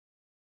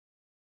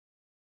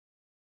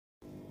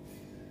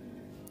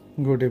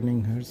Good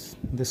evening, Hers.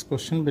 This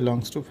question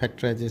belongs to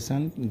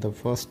factorization. The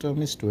first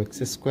term is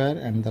 2x square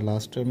and the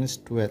last term is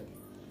 12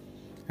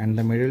 and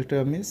the middle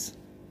term is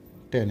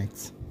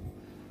 10x.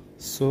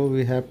 So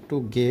we have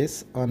to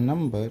guess a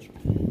number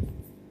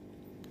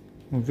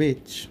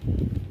which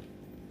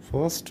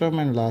first term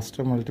and last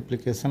term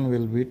multiplication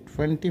will be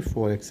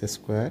 24x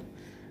square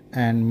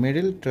and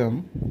middle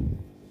term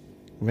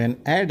when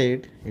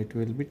added it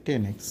will be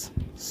 10x.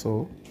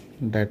 So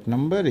that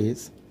number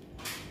is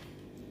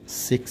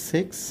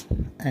 6x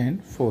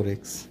and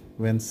 4x.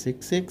 When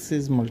 6x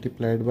is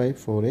multiplied by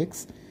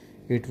 4x,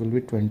 it will be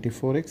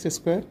 24x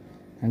square,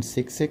 and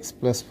 6x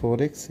plus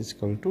 4x is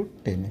equal to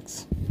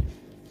 10x.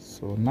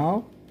 So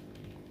now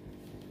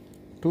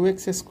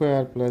 2x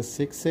square plus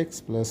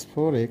 6x plus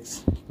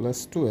 4x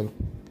plus 12.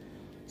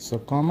 So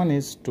common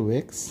is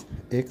 2x,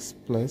 x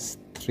plus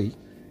 3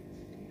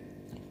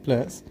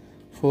 plus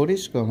 4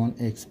 is common,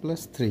 x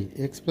plus 3,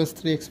 x plus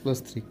 3, x plus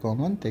 3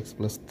 common, x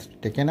plus 3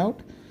 taken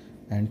out,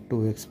 and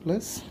 2x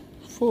plus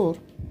 4.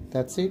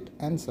 That's it,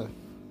 answer.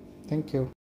 Thank you.